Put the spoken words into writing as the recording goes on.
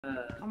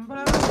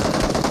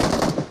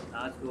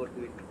Last ஓட்டு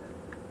விட்டு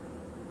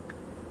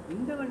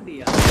இந்த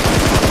வண்டியா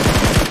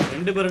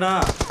ரெண்டு பேருடா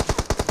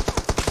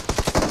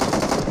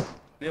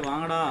டேய்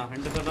வாங்கடா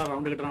ரெண்டு பேருடா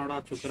ரவுண்ட் கட்டறானடா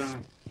சுக்குறான்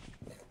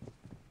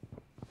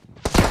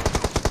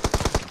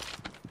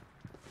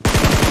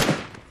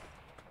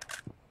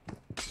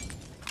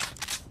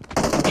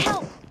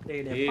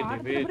டேய் டேய்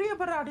பெரிய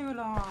பெரிய அடி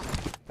விழும்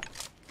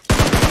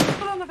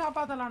வந்து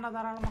காப்பாத்தலாம்டா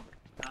தாராளமா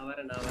நான்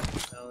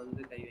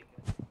வந்து கை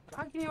வைக்கிறேன்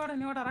ராக்கி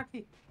நீ ஓட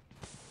ராக்கி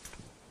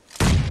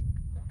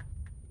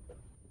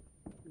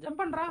ஜம்ப்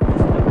பண்றா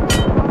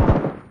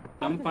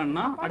ஜம்ப்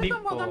பண்ணா அடி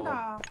போ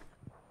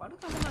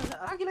படுக்கணும்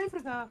ராக்கி லைஃப்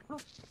இருக்கா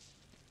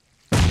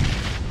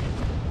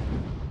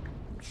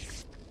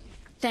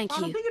Thank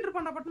you. தூக்கிட்டு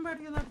இருப்பான்டா பட்டன் போய்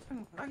அடிக்க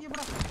அடிச்சாங்க ராக்கி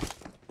போடா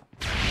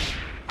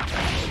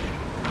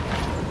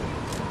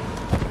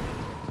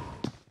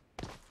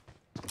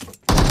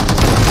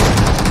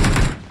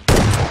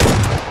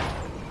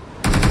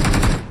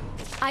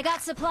I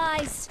got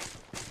supplies.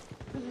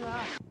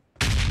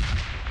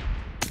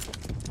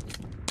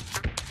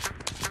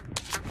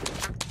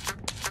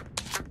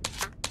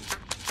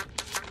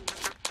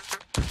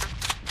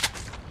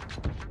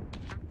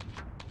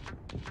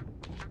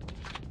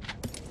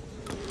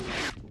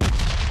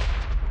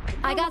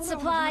 I got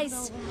supplies.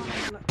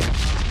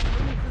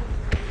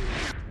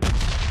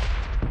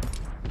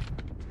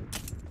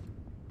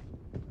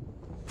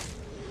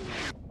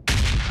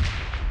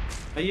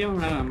 ஐயோ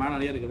மேல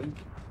நிறைய இருக்குது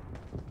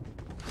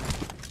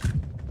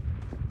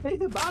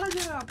இது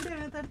பாலாஜி அப்படியே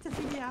தடிச்ச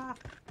சீடியா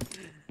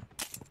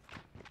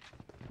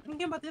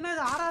இங்க பாத்தீங்கன்னா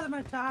இது 6வது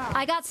மேட்சா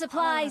I got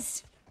supplies.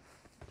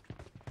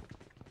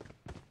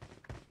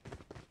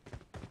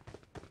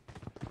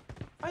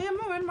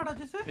 ஐயம்மா வேன் மாடா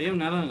ஜூஸ் ஐயோ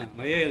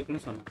நிறைய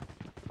இருக்குன்னு சொன்னேன்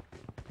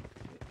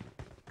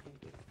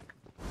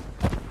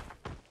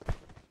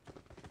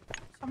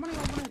சம்மனி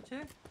ஓபன் ஆச்சு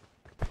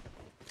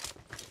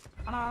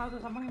ஆனா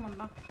அது சம்மனி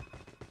பண்ணலாம்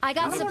I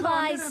got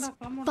supplies.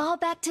 Fall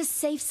back to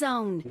safe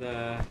zone.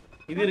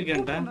 இது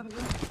இருக்கேன்டா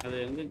அது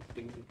வந்து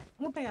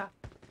மூட்டையா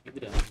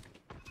இதுடா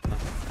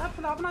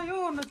சாப்பிட அப்பனாயோ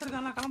ஒன்னு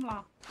வச்சிருக்கானே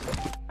கிளம்பலாம்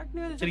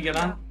அக்னி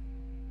வச்சிருக்கடா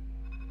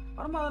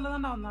வரும்போது அதுல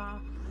தான்டா வந்தான்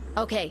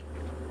Okay.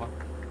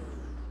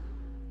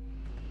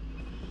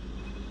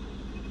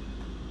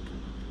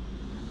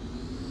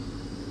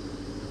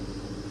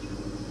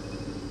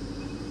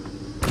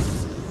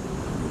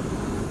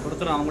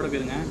 ஒருத்தர் அவங்க கூட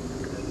போயிருங்க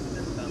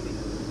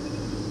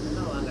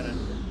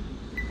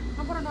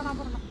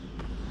அப்புறம்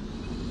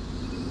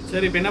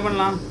சரி இப்போ என்ன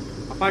பண்ணலாம்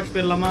அப்பார்ட்ஸ்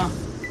போயிடலாமா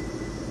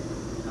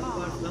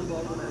அப்பார்ட்ஸ்லாம்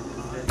போக கூடாது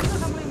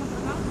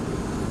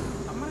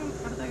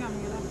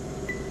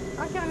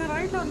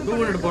டூ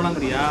மினிட்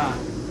போலாங்கிறியா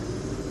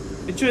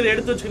பிச்சு இதை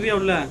எடுத்து வச்சுக்கிறியா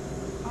உள்ள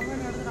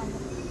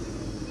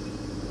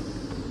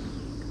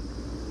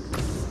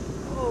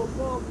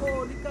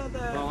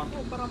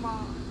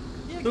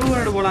டூ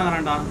மினிட்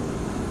போலாங்கிறான்டா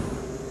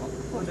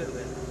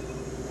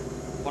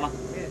போலாம்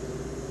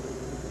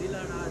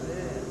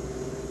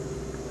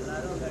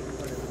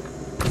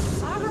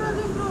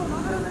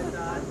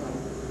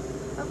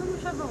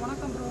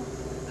வணக்கம் ப்ரோ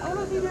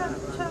அவ்வளோ சீரியா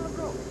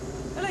ப்ரோ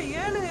இல்லை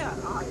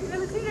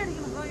 7 சீரி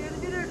அடிக்கணும் ப்ரோ 7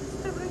 சீரி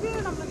அடிச்சுட்டு பிறகு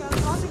நம்மளுக்கு அது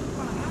ட்ராஃபிக்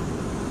கொடுப்பாங்க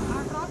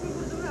ட்ராஃபிக்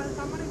கொடுத்து அது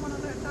சம்மனி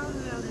பண்ணது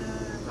 8வது அது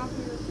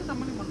ட்ராஃபிக் வச்சு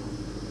சம்மனி பண்ணணும்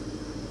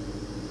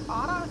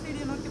 6வது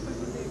சீரியை நோக்கி போய்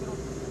கொண்டு இருக்கிறோம்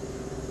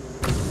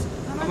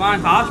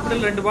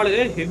ஹாஸ்பிட்டல் 2 பால்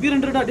ஹெவி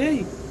 2டா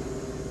டேய்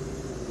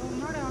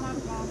முன்னாடி அவனா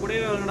இருப்பான்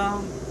கூடவே வரங்கடா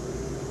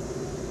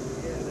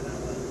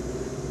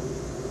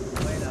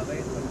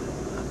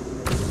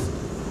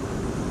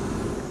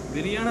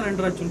பிரியாணி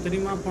 2 ஆச்சுன்னு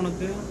தெரியுமா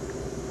உனக்கு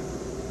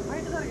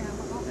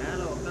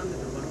மேல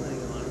உட்கார்ந்துட்டு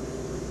பண்ணுங்க வாங்க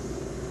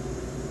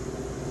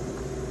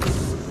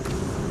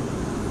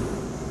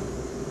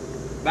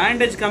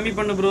பேண்டேஜ் கம்மி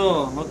பண்ணு ப்ரோ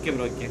ஓகே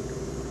ப்ரோ ஓகே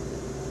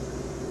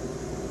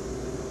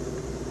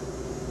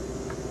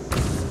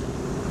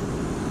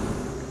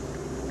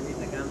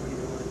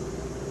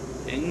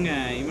எங்க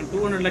இவன்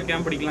 200ல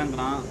கேம்ப்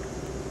அடிக்கலாம்ங்கறான்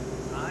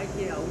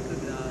ஆக்கே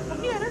அவுட்ரா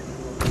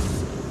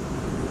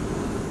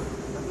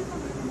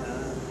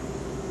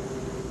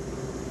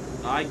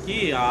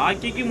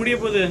ஆக்கிக்கு முடிய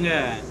போகுது அங்க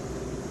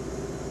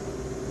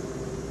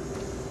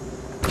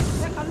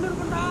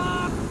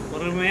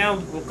பொறுமையா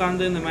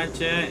உட்காந்து இந்த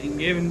மேட்சை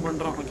இங்கேயே வின்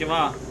பண்றோம்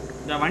ஓகேவா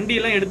இந்த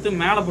வண்டியெல்லாம் எடுத்து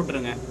மேலே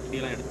போட்டுருங்க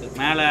வண்டியெல்லாம் எடுத்து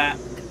மேலே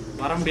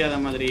வர முடியாத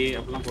மாதிரி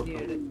அப்படிலாம்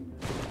போட்டு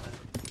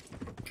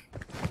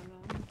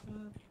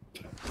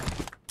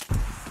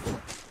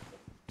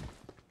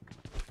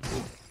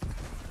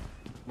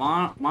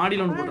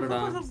மாடியில் ஒன்று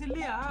போட்டுருடா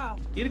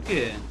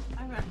இருக்கு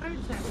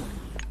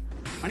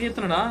மணி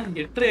எத்தனைடா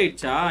 8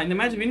 ஆயிடுச்சா இந்த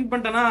மேட்ச் வின்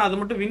பண்ணிட்டேன்னா அதை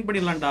மட்டும் வின்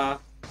பண்ணிடலாம்டா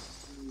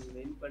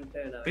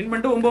வின்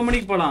பண்ணிட்டு 9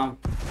 மணிக்கு போலாம்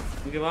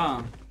ஓகேவா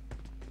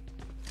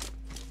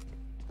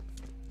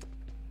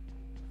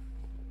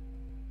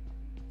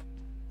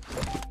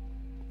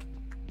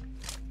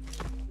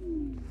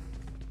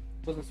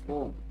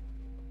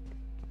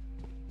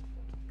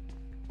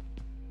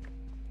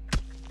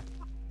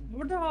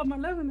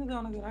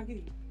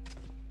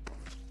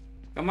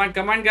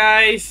Come on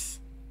guys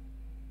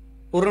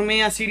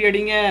பொறுமையா சீடி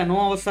அடிங்க. நோ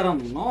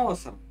அவசரம்.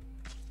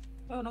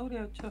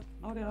 நௌரியா வச்சோ.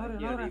 நௌரியா.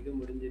 இது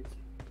முடிஞ்சிருச்சு.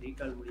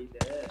 ரீகால் முடியல.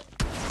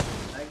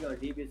 ஆயிகா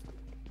டிபிஎஸ்.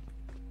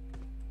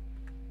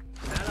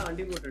 மேல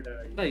வண்டி போட்டுடா.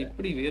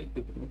 இப்படி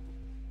வேர்க்குது.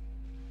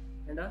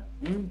 ஏண்டா?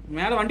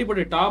 மேல வண்டி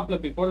போட்டு டாப்ல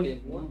போய் போடலையே.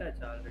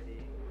 போட்டாச்சு ஆல்ரெடி.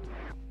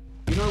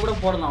 இன்னொரு கூட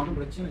போடலாம், ஒன்றும்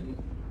பிரச்சனை இல்லை.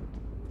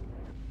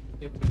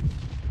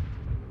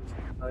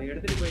 அவன்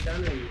எடுத்துட்டு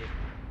போயிட்டான்னு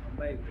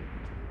அம்பாயிருக்கு.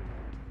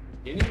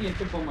 எனிமி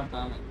எடுத்து போக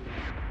மாட்டான்.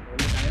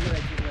 ஒரு டைம்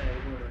வச்சுக்கலாம்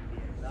எதுவும் ஒரு வண்டி.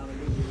 எல்லா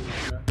வண்டியும்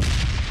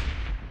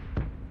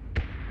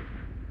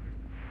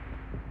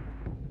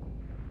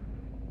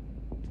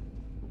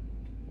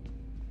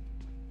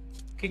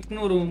கிக்னு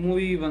ஒரு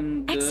மூவி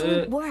வந்து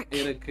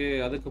இருக்கு,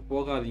 அதுக்கு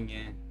போகாதீங்க.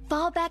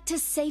 Fall back to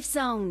safe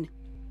zone.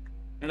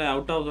 என்னடா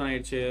அவுட் ஆஃப்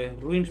ஆயிடுச்சு.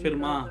 ரூயின்ஸ்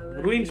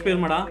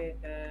பேருமாடா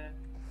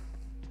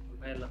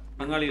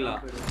பங்காளிகளா?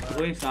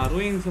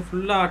 ரூயின்ஸ்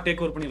ஃபுல்லா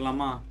டேக் ஓவர்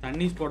பண்ணிடலாமா?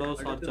 தண்ணி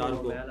ஸ்குவாடோஸ் ஆர்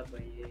சார்கோ.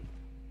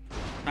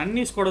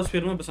 தண்ணி ஸ்குவாடோஸ்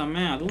பேருமா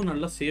பேசாம, அதுவும்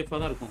நல்லா சேஃபா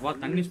தான் இருக்கும். வா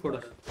தண்ணி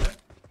ஸ்குவாடோஸ்.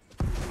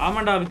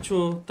 ஆமாண்டா விச்சு,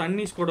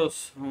 தண்ணி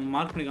ஸ்குவாடோஸ்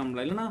மார்க்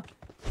பண்ணிக்காமல. இல்லைன்னா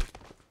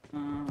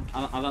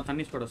அதான்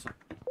தண்ணி ஸ்குவாடோஸ்.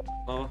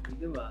 வா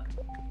இதுவா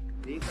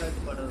ரீகால்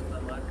ஸ்குவாடோஸ்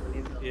மார்க்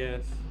பண்ணிருக்கோம்.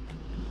 எஸ்.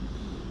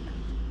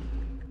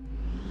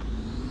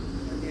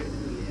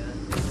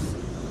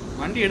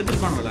 வண்டி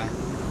எடுத்துருப்பானுல.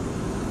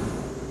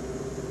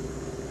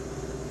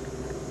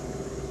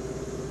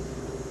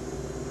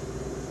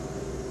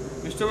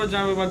 மிஸ்டர்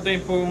ஜாம்பு பார்த்தேன்.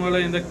 இப்போ உங்களை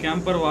இந்த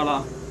கேம்பர் வாளா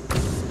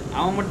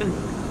அவன் மட்டும்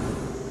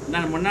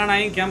நான் முன்னா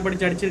நாயும் கேம்ப்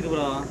அடிச்சு அடிச்சிருக்கு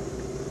ப்ரோ.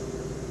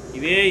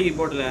 இதே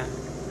போட்டுல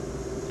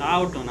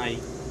சாவட்டும் நாய்.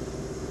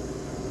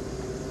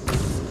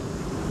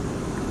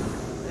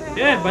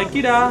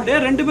 பக்கிடா.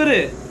 ரெண்டு பேரு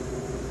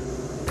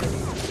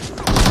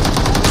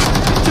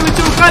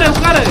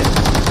உட்காரு.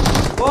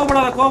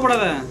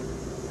 கோபப்படாத.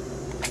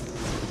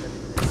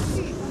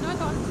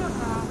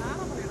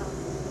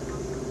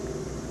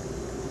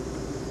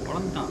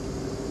 வளர்ந்துட்டான்.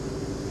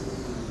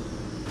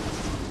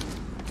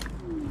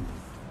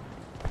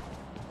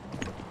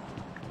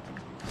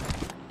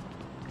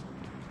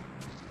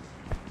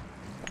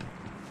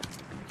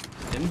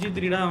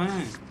 MG3 அவன்.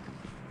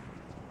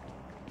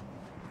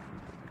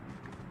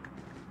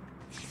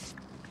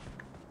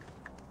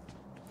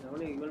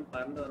 இவன்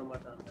பறந்து வர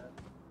மாட்டான்ல.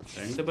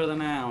 ரெண்டு பேர்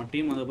தானே. அவன்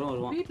டீம் வந்த அப்புறம்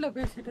வருவான். வீட்ல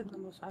பேசிட்டு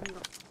இருந்தோம். Sorry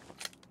bro.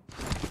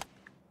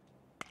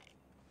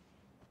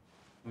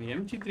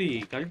 MG3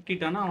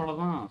 கழட்டிட்டானா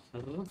அவ்வளவுதான்.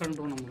 அதுதான்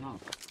கண்ட்ரோல் நம்மலாம்.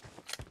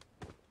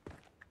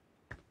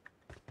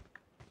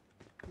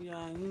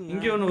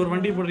 இங்க ஒரு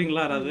வண்டி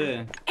போடுறீங்களா யாராவது?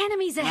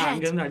 Enemies ahead.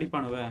 அங்க இருந்து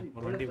அடிப்பானுவ.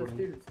 ஒரு வண்டி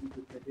போடுங்க.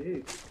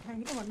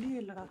 என்கிட்ட வண்டி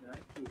இல்லடா.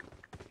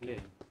 இல்ல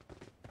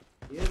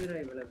ஏதுடா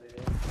இவ்வளவு?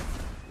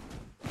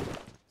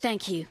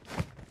 Thank you.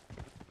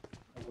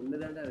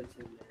 ஒண்ணுதான்டா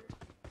வச்சிருந்தேன்.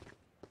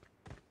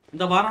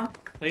 இந்த வாரம்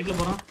ரைட்ல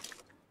போறான்.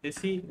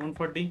 SC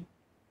 140.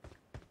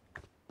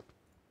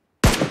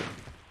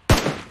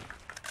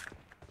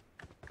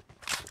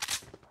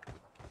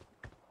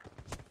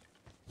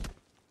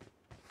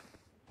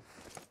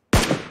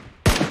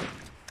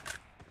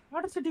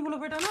 வாட்டர் சிட்டிக்குள்ள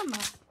போய்ட்டானா என்ன?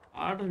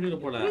 ஆட்டோ வீல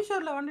போல.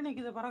 ஈஷர்ல வண்டி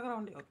நிக்குது, பறக்குற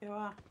வண்டி.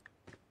 ஓகேவா?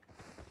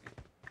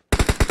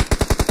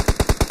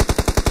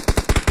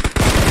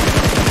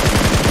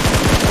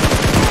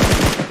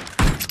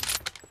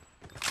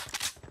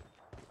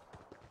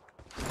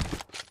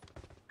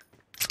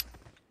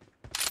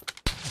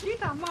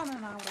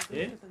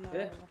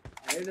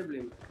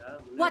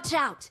 Watch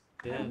out.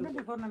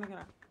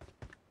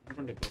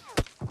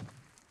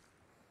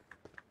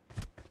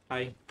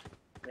 Hi.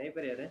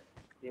 ஸ்னைப்பர் யாரு?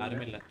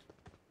 யாருமே இல்ல.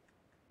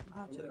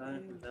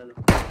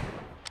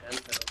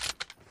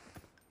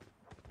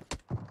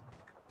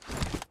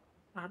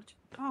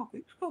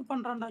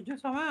 பண்றான்டா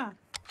ஜூஸ் அவன்.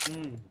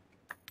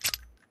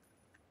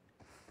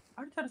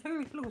 அடிச்சா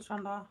செகண்ட் கில்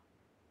குஸ்டான்டா.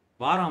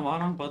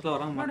 வாரான் பக்கத்துல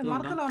வரான்.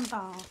 மரத்துல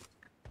வந்துட்டான்.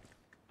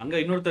 அங்க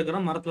இன்னொருத்தர்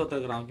இருக்கறான், மரத்துல ஒருத்தர்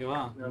இருக்கறான்.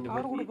 ஓகேவா?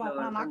 அவர கூட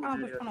பாக்கலாம். நாக்கான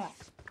புஷ் பண்ணுவோம்.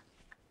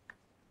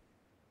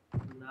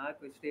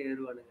 நாக்கு வச்சிட்டே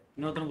ஏறுவானுங்க.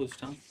 இன்னொருத்தன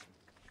புடிச்சிட்டான்.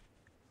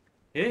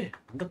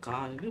 அந்த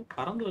கார் இது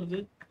பறந்து வருது.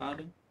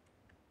 கார்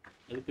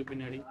அதுக்கு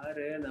பின்னாடி கார்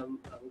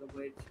அங்க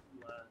போயிடுச்சு.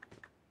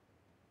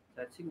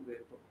 சர்ச்சுக்கு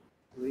போயிருக்கோம்.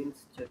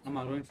 Ruins search.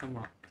 ஆமா ரூயின்ஸ்.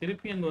 ஆமா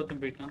திருப்பி அங்க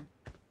ஒருத்தன் போயிட்டான்.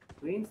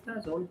 ரூயின்ஸ்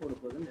தான் ஜோன் போட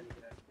போகுதுன்னு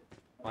நினைக்கிறேன்.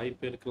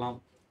 வாய்ப்பு இருக்கலாம்.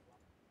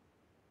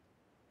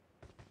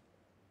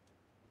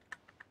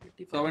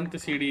 7th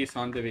CD is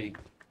on the way.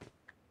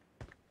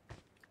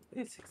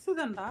 6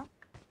 தான்டா.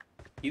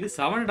 இது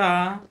 7டா.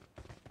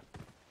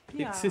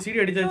 6 CD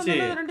அடிச்சாச்சு.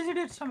 2 CD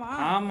அடிச்சமா?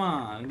 ஆமா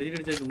 2 CD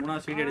அடிச்சாச்சு.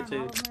 3ஆவது CD அடிச்சாச்சு.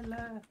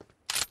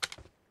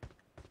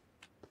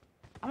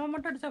 அவன்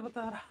மட்டும் அடிச்சா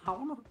பத்தாரா?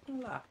 அவன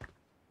விட்டுல.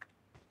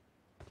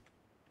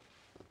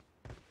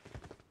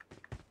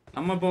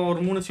 நம்ம இப்போ ஒரு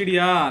 3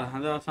 CDயா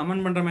அத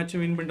சமன் பண்ற மேட்ச்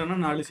வின்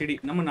பண்ணிட்டோம்னா 4 CD.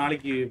 நம்ம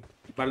நாளைக்கு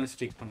பேலன்ஸ்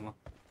ஸ்ட்ரீக் பண்ணலாம்.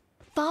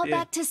 Fall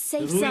back to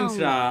safe zone.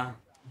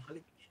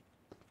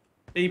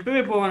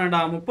 இப்பவே போவானடா.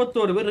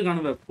 31 பேர்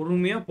இருக்கானுங்க.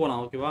 பொறுமையா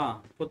போலாம். ஓகேவா?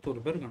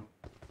 31 பேர் இருக்கானுங்க.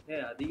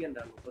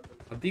 அதிகம்டா 31.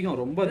 அதிகம்,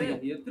 ரொம்ப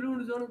அதிகம்.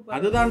 எத்தனை ஜோனுக்கு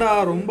அதுதான்டா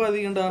ரொம்ப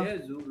அதிகம்டா.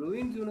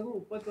 ரூயின் ஜோனுக்கு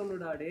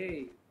 31டா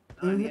டேய்.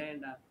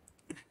 ஏன்டா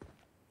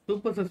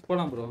சூப்பர் செஸ்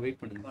போலாம் ப்ரோ வெயிட்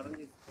பண்ணுங்க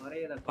பறந்து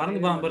பறந்து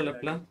பாம்பர்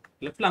லெஃப்ட்ல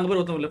அங்க பேர்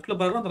ஒருத்தன் லெஃப்ட்ல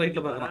பாக்குறான் அந்த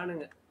ரைட்ல பாக்குறான்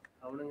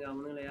அவனுங்க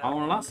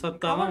அவனலாம்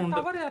சத்தாதான் உண்டு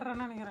கவர்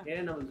ஏறறேன்னு நினைக்கிறேன்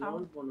ஏய் நம்ம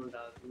ஜோன்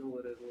போணும்டா இன்னும்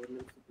ஒரு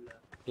நிமிஷத்துக்குள்ள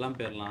எல்லாம்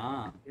பேர்லாம்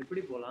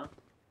எப்படி போலாம்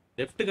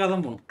லெஃப்ட்கா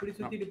தான் போணும் இப்படி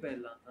சுத்திட்டு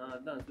போயிடலாம்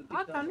அதான்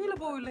சுத்தி தண்ணில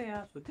போவில்லையா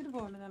சுத்திட்டு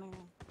போக வேண்டியதானே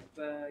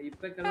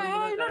இப்ப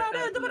இல்லடா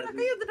இது பாருங்க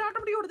கை எடுத்து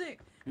ஆட்டோமேட்டிக்கா ஓடுது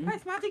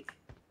गाइस மேஜிக்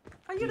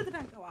கை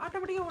எடுத்துட்டாங்க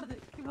ஆட்டோமேட்டிக்கா ஓடுது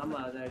ஆமா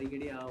அது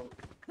அடிக்கடி ஆகும்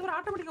இது ஒரு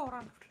ஆட்டோமேட்டிக்கா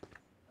ஓடுறான்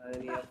அது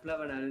நீ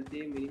F11 அழுத்தி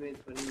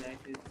மினிமைஸ் பண்ணி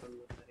மேக்ஸைஸ்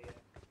பண்ணனும் சரியா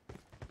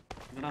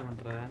என்னடா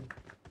பண்ற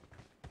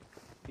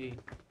ஏய்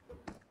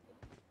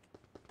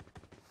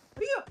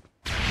ஐயோ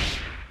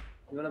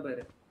இவன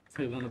பாரு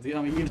சரி வந்து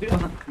அவன்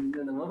இங்க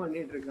என்னமா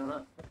பண்ணிட்டு இருக்கான்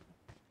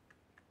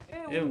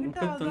ஏய்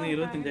 31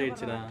 25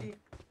 ஆயிடுச்சுடா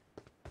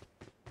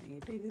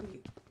இது இருக்கு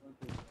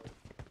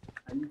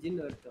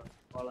 5 வருஷம்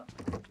போலாம்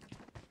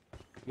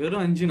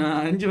வெறும் 5னா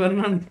 5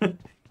 வரணும்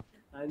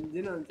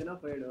 5 வந்துச்சுனா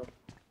போய்டும்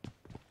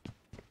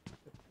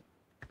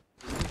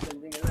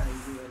 5ங்கல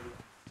 5 வருது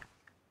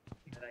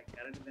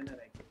கரெக்ட் தானே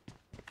ரைட்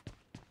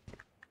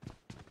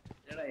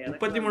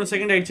 33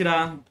 செகண்ட் ஆயிடுச்சுடா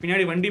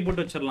பின்னாடி வண்டி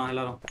போட்டு வச்சிரலாம்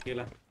எல்லாரும்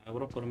கீழ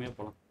அப்புறம் பொறுமையா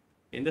போலாம்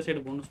எந்த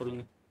சைடு போணும்னு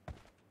சொல்லுங்க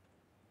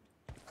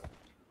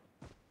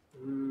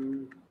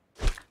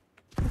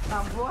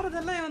நான்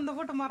போறதெல்லாம் இந்த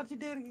போட்டு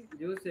மறைச்சிட்டே இருக்கு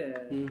ஜூஸ்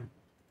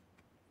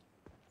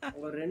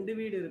ஒரு ரெண்டு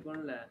வீடு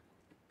இருக்கும்ல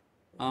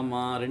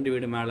ஆமா ரெண்டு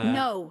வீடு மேல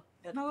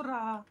என்னடா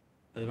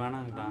அது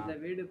வேணாம்டா அந்த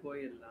வீடு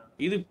போயிரலாம்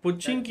இது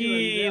பொச்சிங்கி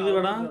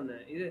இதுடா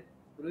இது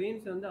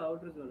ரூயின்ஸ் வந்து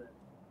அவுட்டர் ஜோன்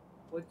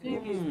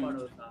பொச்சிங்கி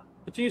ஸ்குவாடோஸா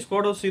பொச்சிங்கி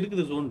ஸ்குவாடோஸ்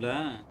இருக்குது ஜோன்ல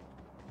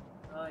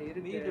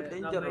இருக்கு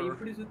நம்ம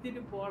இப்படி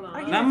சுத்திட்டு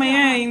போலாம் நம்ம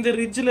ஏன் இந்த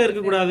ரிட்ஜ்ல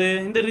இருக்க கூடாது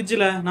இந்த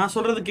ரிட்ஜ்ல நான்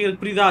சொல்றதுக்கு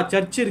புரியுதா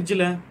சர்ச்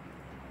ரிட்ஜ்ல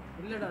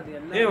இல்லடா அது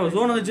எல்லாம் ஏய்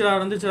ஜோன் வந்துச்சு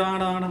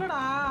வாங்கடா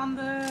இல்லடா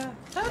அந்த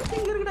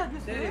சர்ச்சிங் இருக்குடா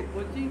சரி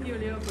பொச்சிங்கி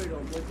வெளிய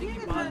போய்டும்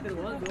பொச்சிங்கி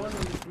பாத்துறோம் ஜோன்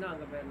வந்துச்சுனா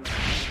அங்க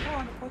போயிடலாம்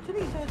அந்த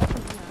பொச்சிங்கி சர்ச்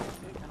பண்ணா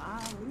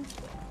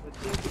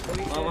பொச்சிங்கி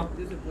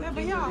போய் ஏய்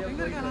பையா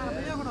எங்க இருக்கடா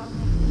பையா கூட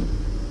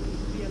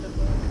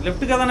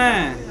லெஃப்ட்கா தானே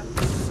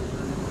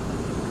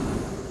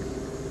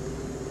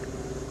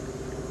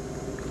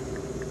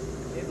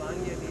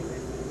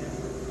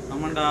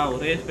ஆமாண்டா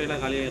ஒரே ஸ்பேல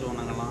காலி ஆயிடுவோம்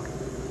நாங்கலாம்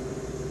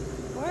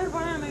போயர்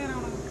பண்ண நினைக்கிறேன்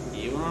உனக்கு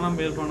இவனெல்லாம்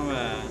பேர் பண்ணுவ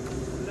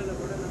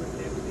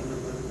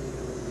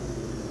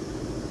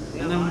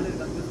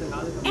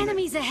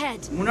Enemies ahead.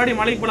 முன்னாடி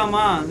மலைக்கு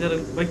போலாமா இந்த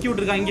வக்கி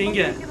விட்டுருக்கா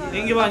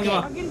இங்க வா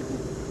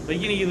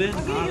வக்கி நிக்குது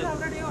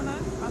ஆல்ரெடி ஒண்ணு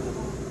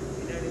பாத்துக்கோ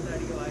பின்னாடி இருந்து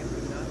அடிக்க வாய்ப்பு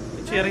இருக்கா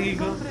சரி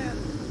இறங்கிக்கோ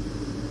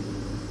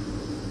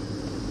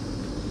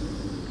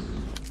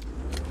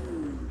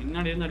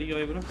பின்னாடி இருந்து அடிக்க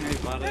வாய்ப்பு பின்னாடி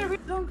பாரு ஏய்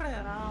வீட்ல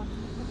கிடையாதா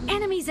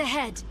Enemies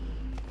ahead.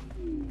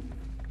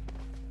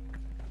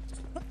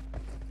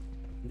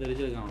 இந்த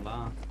ரிஜ் இருக்காங்களா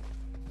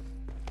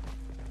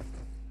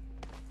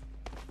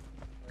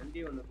வண்டி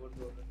ஒன்னு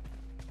போட்டு ஓடு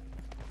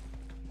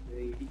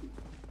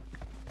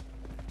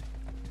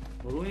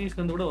ரூயின்ஸ்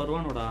வந்து கூட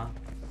வருவானோடா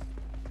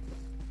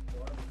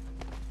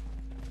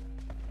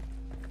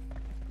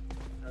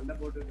சண்டை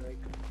போட்டு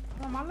வைக்க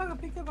நான் மல்லக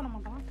பிக்கப் பண்ண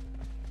மாட்டான்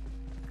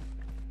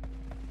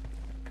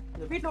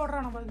இந்த வீட்ல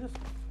ஓடுறான் நம்ம ஜஸ்ட்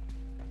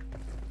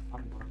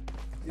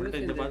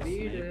இந்த பாஸ்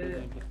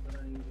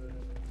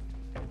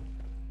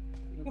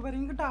இங்க பாரு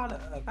இங்கிட்ட ஆளு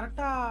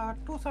கரெக்ட்டா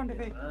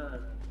 275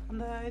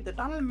 அந்த இது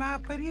டனல்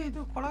மேப் பெரிய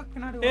இது கொலக்கு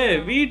பின்னாடி ஏய்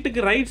வீட்டுக்கு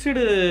ரைட்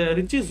சைடு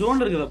ரிட்ஜ்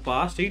ஜோன் இருக்குதப்பா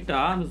ஸ்ட்ரைட்டா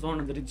அந்த ஜோன்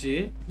அந்த ரிட்ஜ்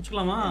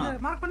புடிச்சலாமா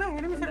மார்க் பண்ணா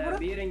எனிமி சைடு கூட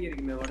பீரங்கி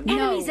இருக்குமே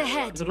Enemies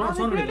ahead.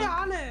 ஜோன் இருக்கு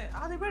ஆளு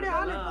அது பேடி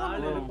ஆளு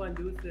இருப்பான்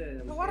ஜூஸ்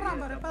ஓடுறான்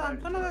பாரு இப்ப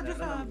சொன்னத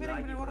ஜூஸ்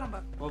பீரங்கி ஓடுறான்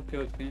பாரு ஓகே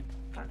ஓகே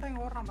கரெக்ட்டா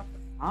இங்க ஓடுறான் பாரு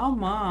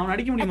ஆமா அவன்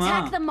அடிக்க முடியுமா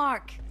Attack the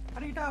mark.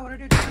 அடிடா ஒரு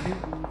அடி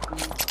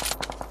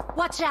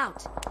Watch out.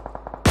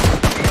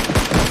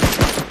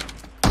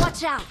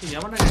 Watch out.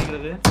 எவன்டா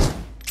அடிக்கிறது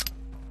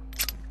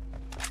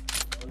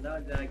வந்தா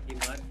ஜாக்கி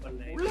மார்க்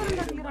பண்ணேன் உள்ள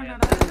இருந்து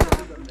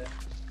அடிக்குறானடா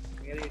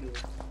ஏறிடு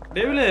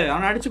டேவில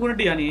அவன் அடிச்சு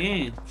கொன்னுட்டியா நீ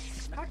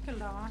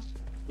காக்கல்டா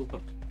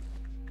சூப்பர்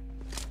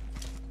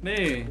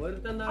டேய்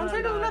ஒருத்தன் அந்த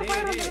சைடு உள்ள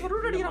போய்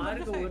ரூட் அடிக்குறான்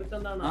மார்க்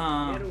ஒருத்தன் தானா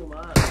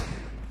ஏறுமா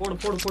போடு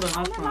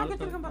நாக்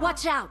பண்ணு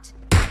Watch out.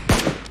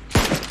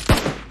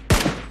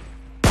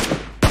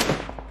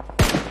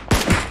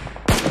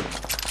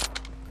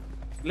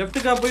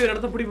 லெஃப்ட்கா போய் ஒரு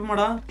இடத்த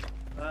பிடிப்போமாடா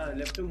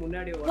லெஃப்ட்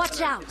முன்னாடி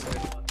Watch out.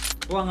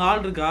 ஓ அங்க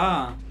ஆள் இருக்கா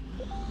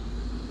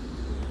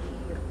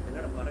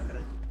என்னடா பறக்கற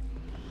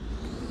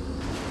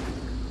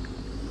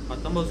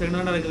 19 செகண்ட்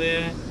தான்டா இருக்குது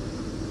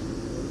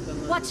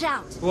Watch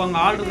out. ஓ அங்க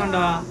ஆள்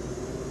இருக்கான்டா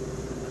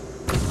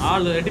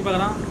ஆள் எட்டி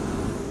பார்க்கறான்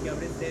இங்க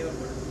அப்படியே சேவ்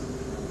பண்ணு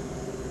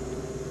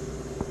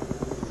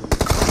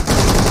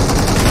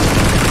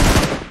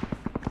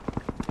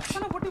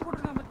எத்தனை பொட்டி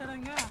போட்டுருக்கான்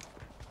பச்சறங்க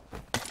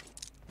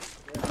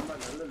ரொம்ப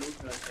நல்ல loot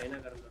China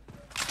current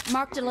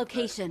Marked a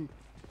location.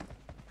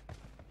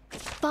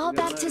 Fall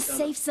back to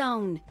safe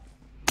zone.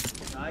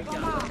 Jackie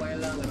அங்க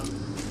போயலாம்ங்கறான்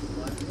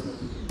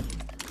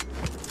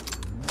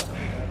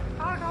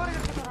கவர்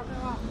எடுத்து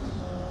வரேன் வா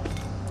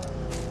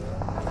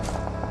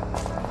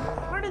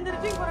வாடி இந்த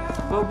ரிச்சிங்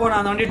போறேன் போ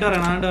நான் வண்டிட்டு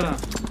வரேன்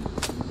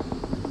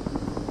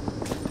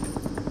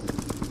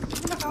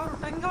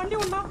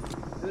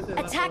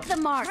Attack the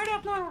mark. மேடி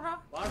அப்னா வரடா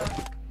வாடா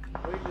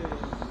போயிட்டு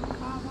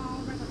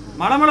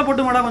மலை மேல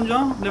போட்டு மாடா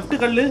கொஞ்சம் லெஃப்ட்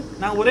கல்லு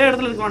நான் ஒரே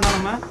இடத்துல இருக்க வேண்டாம்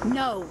நம்ம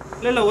No.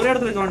 இல்ல ஒரே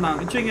இடத்துல இருக்க வேண்டாம்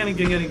விச்சு இங்க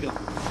நிக்கும்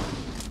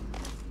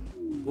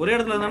ஒரே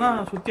இடத்துல இருந்தானா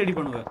சுத்தி அடி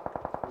பண்ணுவேன்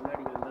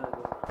முன்னாடி வந்தா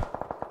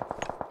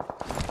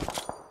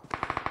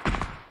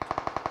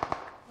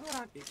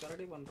ஓராட்டி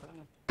கரடி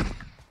பண்றாங்க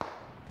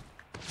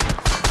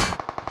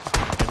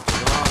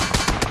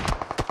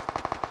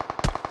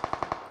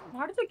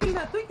அடிச்சு கில்ல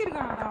தூக்கி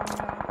இருக்கானடா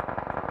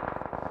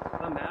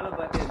அவன் மேல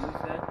பாத்து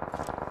லூசா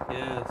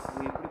எஸ்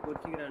நீ எப்படி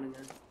கொச்சிக்கறானுங்க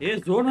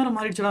ஏய் ஜோன் வேற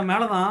மாறிடுச்சுடா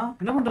மேல தான்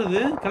என்ன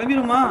பண்றது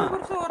கிளம்பிருமா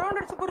புருஷ ஒரு ரவுண்ட்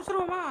அடிச்சு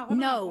புடிச்சிருவோமா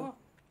No.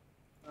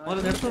 ஒரு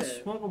இடத்துல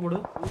ஸ்மோக் போடு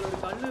இங்க ஒரு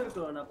கல்லு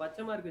இருக்கும் நான்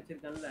பச்சை மார்க்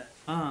வச்சிருக்கேன்ல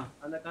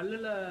அந்த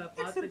கல்லுல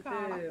பாத்துட்டு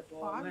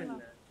போவாம என்ன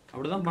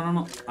அப்படிதான்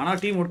பண்ணணும் ஆனா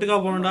டீம் ஒட்டுக்கா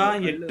போணும்டா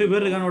 8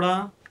 பேர் இருக்கானுடா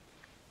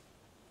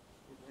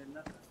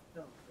இதெல்லாம்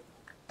கஷ்டம்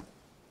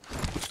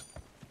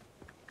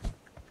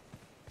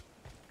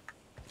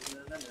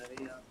இதெல்லாம்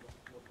நிறைய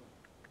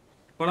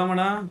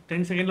போலாமாடா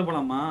 10 செகண்ட்ல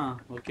போலாமா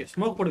ஓகே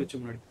ஸ்மோக் போட்டு வச்சு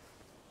முன்னாடி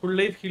ஃபுல்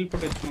லைஃப் ஹீல்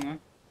போட்டு வச்சுக்கோங்க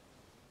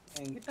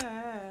என்கிட்ட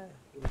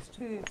ஜஸ்ட்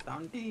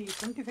 70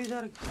 25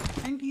 தான் இருக்கு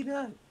 90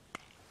 தான்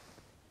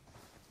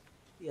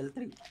L3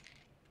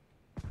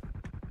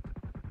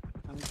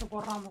 அங்க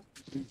போறாம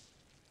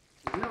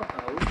என்ன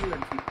அவுட்ல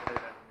அடிச்சிட்டு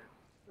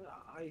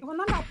இவன்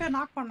தான் அப்பே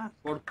நாக் பண்ணேன்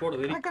போடு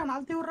வெரி நாக்கா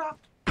நால்த்தி விடுறா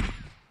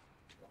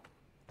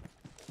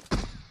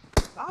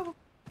ஆவு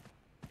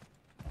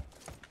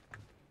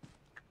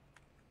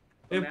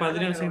ஏய்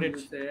 17 செகண்ட்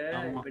ஆயிடுச்சு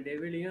இப்ப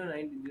டெவிலியும்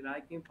 90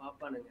 ராக்கியும்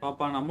பாப்பானுங்க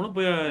பாப்பா நம்மளும்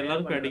போய்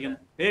எல்லாரும் போய்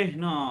அடிக்கணும் ஏய்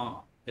இன்னும்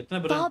எத்தனை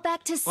பேர் Fall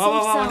back to வா வா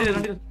safe வா zone.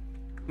 வண்டி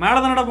மேல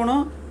தானடா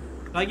போணும்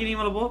ராக்கி நீ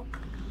மேல போ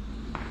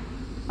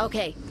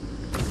Okay.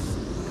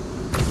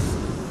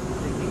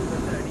 செக்கிங்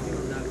வந்து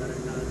அடிக்கணும்டா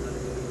கரெக்ட்டா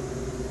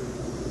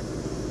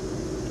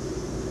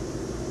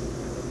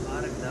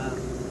பாருடா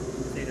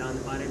சரி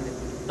அந்த பாருங்க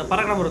இந்த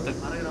பறக்கற ஒருத்தன்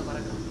பறக்கற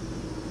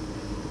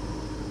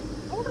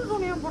அவுட்டர்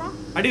ஜோன் ஏன் போறான்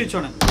அடி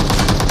வச்சோனே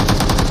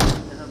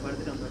நான்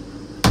படுத்துட்டேன் பாருங்க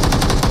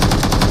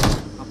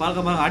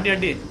அடி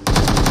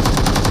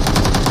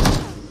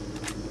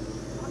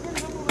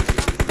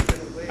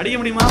அடிக்க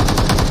முடியுமா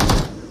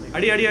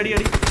அடி அடி அடி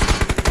அடி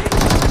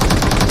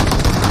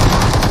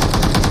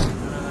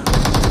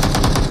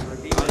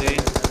okay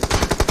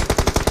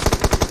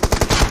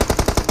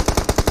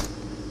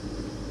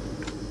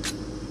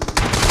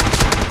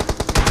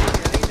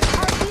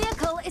Our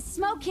vehicle is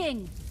smoking.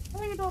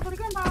 இங்க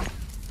ஒருத்தருக்கேன்டா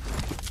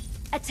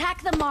Attack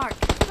the mark.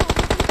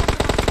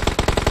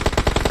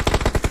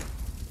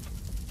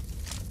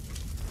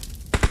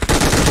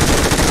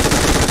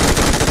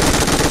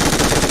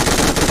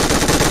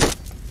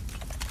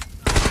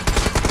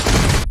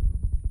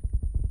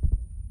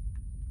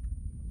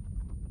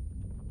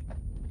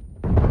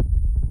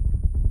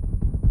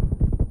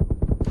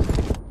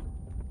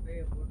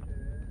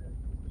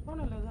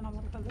 போனல இது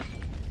நம்ம இருக்கது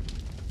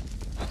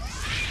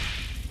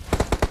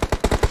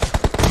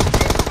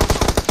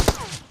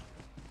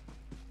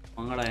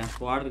வாங்கடா என்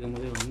ஸ்குவாட்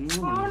இருக்கும்போது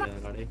ஒண்ணும் பண்ண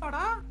முடியாது கடை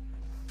அடா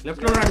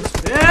லெஃப்ட்ல ஒரு அடிச்சு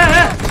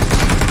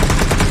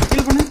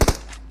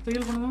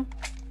ஹீல் பண்ணுங்க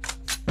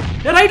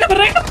ஏய் ரைட்ல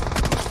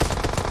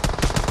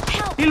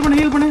ஹீல்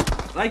பண்ணு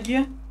ராக்கிய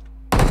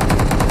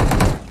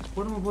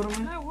போடுங்க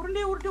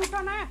உருண்டி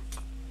விட்டானே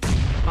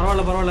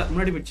பரவாயில்ல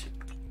முன்னாடி போச்சு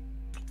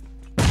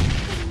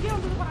இங்க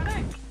வந்து பாருடா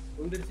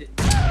வந்துருச்சு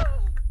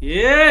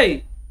ஏய்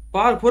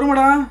பார்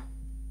பொறுமடா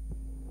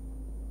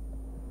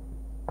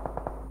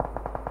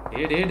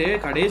டேய்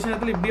கடைசி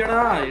நேரத்துல இப்படியாடா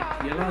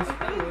எல்லாம்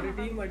ஒரு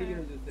டீம்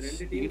அடிக்கணும்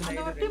ரெண்டு டீம்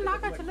அந்த டீம்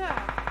நாக் ஆச்சுல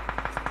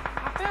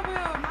அப்பே போய்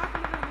நாக்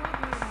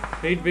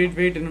பண்ணிட்டு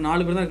வெயிட் இன்னும்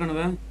 4 பேர் தான்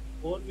இருக்கானுவே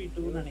 4v2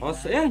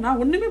 நினைக்கிறேன் ஏய் நான்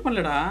ஒண்ணுமே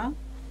பண்ணலடா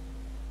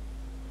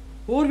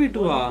 4v2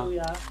 ஆ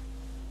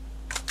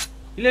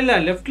இல்ல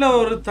லெஃப்ட்ல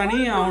ஒரு தனி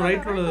அவன்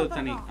ரைட்ல ஒரு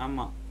தனி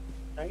ஆமா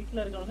ரைட்ல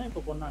இருக்கவங்க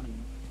இப்ப கொன்னானுங்க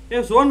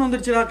ஏய் ஜோன்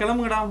வந்துருச்சுடா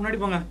கிளம்புங்கடா முன்னாடி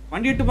போங்க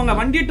வண்டி எட்டு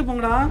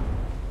போங்கடா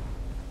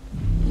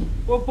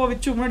போ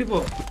விச்சு முன்னாடி போ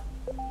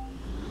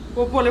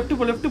லெஃப்ட்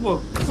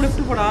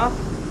போடா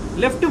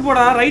லெஃப்ட்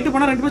போடா ரைட்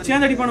போனா ரெண்டு பேரும்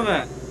சேர்ந்து அடி பண்ணுவே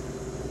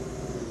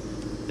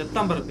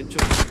செத்தாம் பாரு விச்சு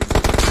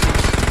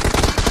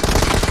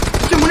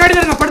முன்னாடி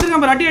தான்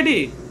படுத்துருக்கான் பாரு அடி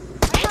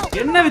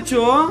என்ன விச்சு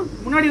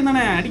முன்னாடி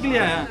இருந்தானே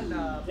அடிக்கலையா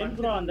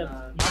ப்ரோ அந்த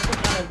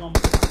மார்க்கெட் மேல இருக்கோம்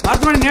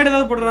மார்க்கெட் நேடு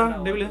ஏதாவது போடுறா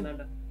டெவில்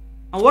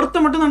அவன் ஒருத்த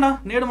மட்டும் தான்டா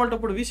நேடு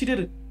மால்ட்ட போடு வீசிட்டே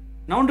இரு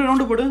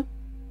நவுண்டு போடு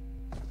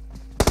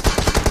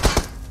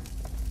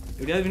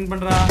எப்படியாவது வின்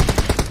பண்றா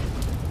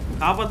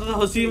காப்பாத்ததா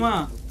அவசியமா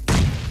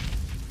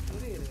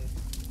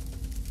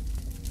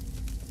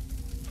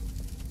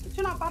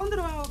நான்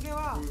பறந்துடுவேன்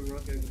ஓகேவா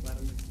ஓகே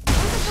பாருங்க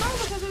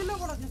இல்ல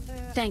கூட ஜஸ்ட்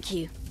Thank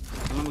you.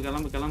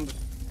 கிளம்பு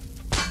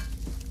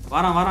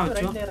வாரான் வச்சு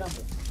ரைட்ல ஏறான்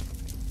bro.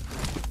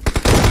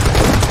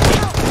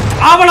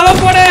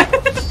 அவ்வளவுதான் போடு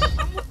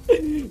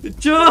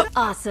விச்சு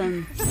Awesome.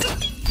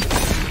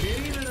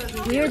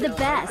 We're the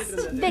best.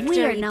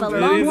 Victory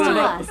belongs to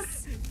us.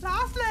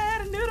 லாஸ்ட்ல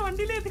ரெண்டு பேரும்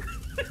வண்டியில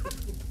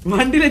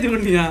வண்டியில ஏத்தி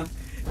கொண்டியா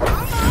ஆமா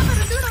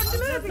ரெண்டு பேரும்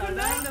வண்டியில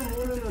தடால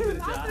மூணு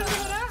வந்துருச்சா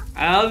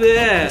அதாவது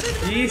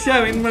ஈஸியா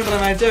வின் பண்ற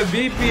மேட்ச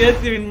பிபி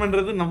ஏத்தி வின்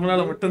பண்றது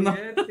நம்மளால மட்டும்தான்.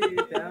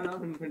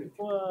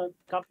 இப்போ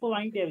கப்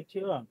வாங்கிட்டே வச்சு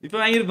இப்போ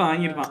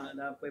வாங்கிருப்பான்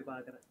நான் போய்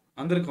பாக்குறேன்.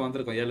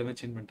 வந்திருக்கோம் எல்லாமே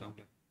சேஞ்ச்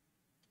பண்ணிட்டாங்க.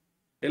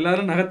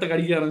 எல்லாரும் நகத்தை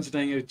கடிக்க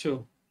ஆரம்பிச்சிட்டாங்க வச்சோ.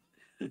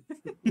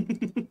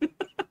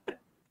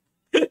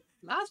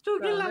 லாஸ்ட் 2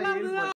 கில் நல்லா இருந்ததா